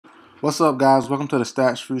What's up, guys? Welcome to the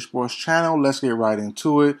Stats Free Sports channel. Let's get right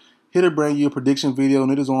into it. Here to bring you a prediction video,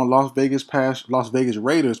 and it is on Las Vegas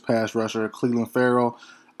Raiders pass rusher Clelin Ferrell.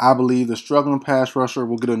 I believe the struggling pass rusher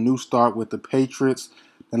will get a new start with the Patriots,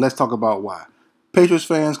 and let's talk about why. Patriots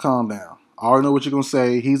fans, calm down. I already know what you're gonna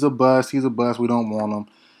say. He's a bust. He's a bust. We don't want him.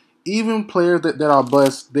 Even players that are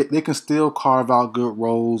busts, they can still carve out good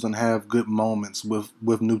roles and have good moments with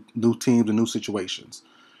new teams and new situations.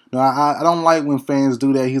 No, I don't like when fans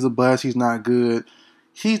do that. He's a bust. He's not good.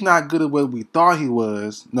 He's not good at what we thought he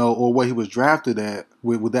was, no, or what he was drafted at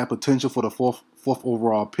with that potential for the fourth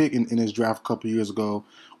overall pick in his draft a couple years ago,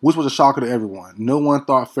 which was a shocker to everyone. No one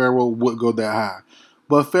thought Ferrell would go that high.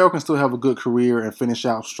 But Ferrell can still have a good career and finish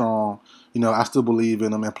out strong. I still believe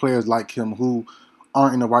in him, and players like him who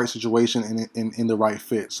aren't in the right situation and in the right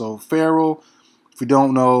fit. So Ferrell, if you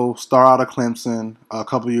don't know, star out of Clemson a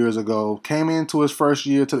couple years ago, came into his first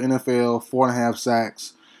year to the NFL, 4.5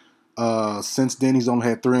 sacks. Since then, he's only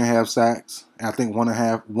had 3.5 sacks. And I think one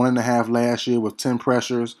and a half last year with 10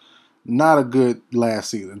 pressures. Not a good last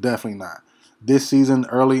season, definitely not. This season,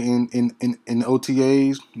 early in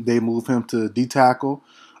OTAs, they moved him to D tackle,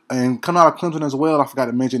 and coming out of Clemson as well. I forgot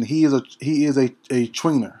to mention he is a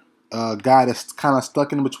tweener, a guy that's kind of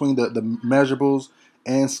stuck in between the measurables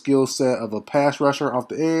and skill set of a pass rusher off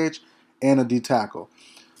the edge and a D tackle.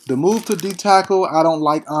 The move to D tackle, I don't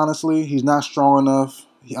like, honestly. He's not strong enough.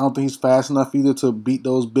 I don't think he's fast enough either to beat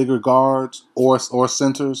those bigger guards or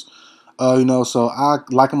centers. So I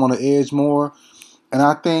like him on the edge more. And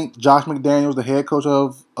I think Josh McDaniels, the head coach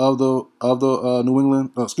of the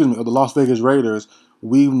Las Vegas Raiders,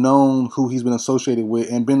 we've known who he's been associated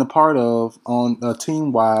with and been a part of on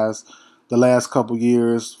team wise the last couple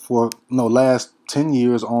years last 10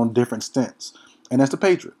 years on different stints, and that's the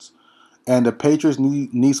Patriots. And the Patriots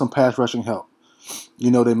need some pass rushing help.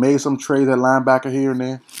 They made some trades at linebacker here and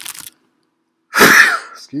there.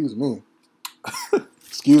 Excuse me.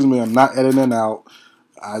 Excuse me, I'm not editing out.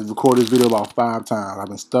 I recorded this video about 5 times. I've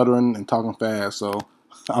been stuttering and talking fast, so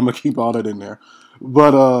I'm going to keep all that in there.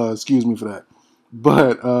 But, excuse me for that.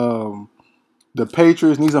 But, the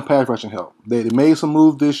Patriots need some pass rushing help. They made some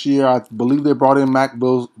moves this year. I believe they brought in Mac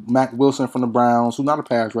Wilson from the Browns, who's not a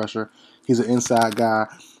pass rusher. He's an inside guy.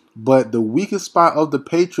 But the weakest spot of the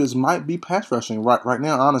Patriots might be pass rushing right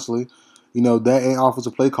now, honestly. That ain't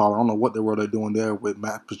offensive play caller. I don't know what the world they're doing there with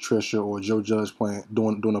Matt Patricia or Joe Judge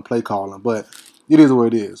doing the play calling, but it is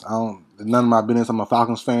what it is. None of my business. I'm a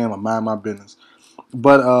Falcons fan. I mind my business.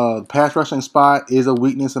 But pass rushing spot is a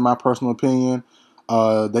weakness in my personal opinion.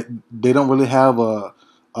 They don't really have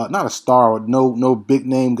not a star or no big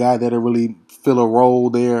name guy that'll really fill a role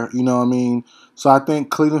there. You know what I mean? So I think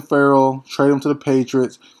Clelin Ferrell, trade him to the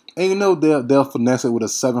Patriots. And they'll finesse it with a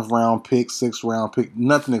 7th round pick, 6th round pick,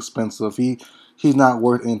 nothing expensive. He's not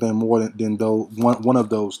worth anything more than one of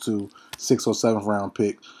those two, 6th or 7th round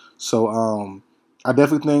pick. So I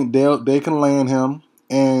definitely think they can land him.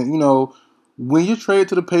 And when you trade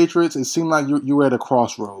to the Patriots, it seems like you're at a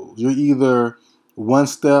crossroads. You're either one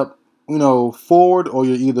step forward, or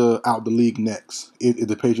you're either out the league next if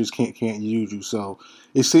the Patriots can't use you. So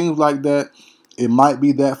it seems like that. It might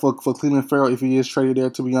be that for Clelin Ferrell if he is traded there,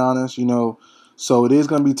 to be honest, So it is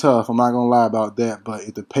going to be tough. I'm not going to lie about that. But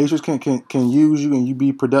if the Patriots can use you and you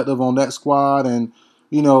be productive on that squad and,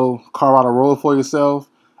 carve out a role for yourself,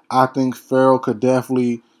 I think Ferrell could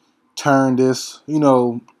definitely turn this,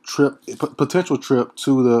 potential trip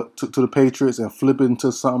to the Patriots and flip it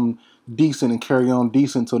into something decent and carry on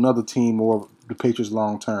decent to another team or the Patriots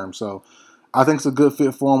long term. So I think it's a good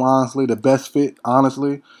fit for him, honestly. The best fit,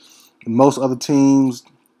 honestly. Most other teams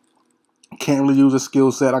can't really use his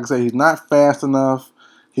skill set. Like I say, he's not fast enough.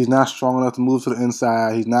 He's not strong enough to move to the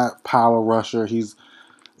inside. He's not power rusher. He's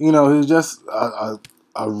just a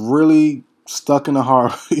really stuck in the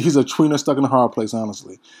hard. He's a tweener stuck in the hard place,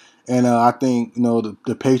 honestly. And I think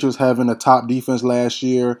the Patriots having a top defense last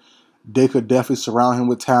year, they could definitely surround him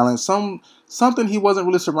with talent. Something he wasn't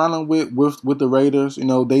really surrounded with the Raiders.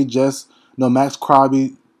 They just Max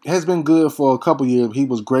Crosby has been good for a couple years. He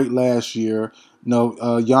was great last year.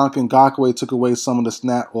 Yannick Ngakoue took away some of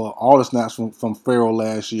the all the snaps from Ferrell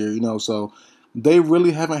last year. So they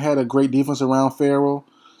really haven't had a great defense around Ferrell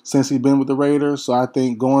since he's been with the Raiders. So I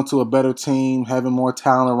think going to a better team, having more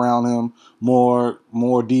talent around him, more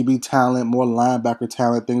DB talent, more linebacker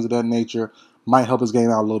talent, things of that nature, might help his game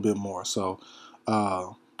out a little bit more. So,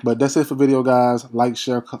 but that's it for video, guys. Like,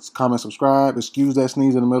 share, comment, subscribe. Excuse that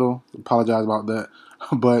sneeze in the middle. Apologize about that.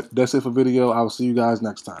 But that's it for video. I will see you guys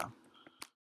next time.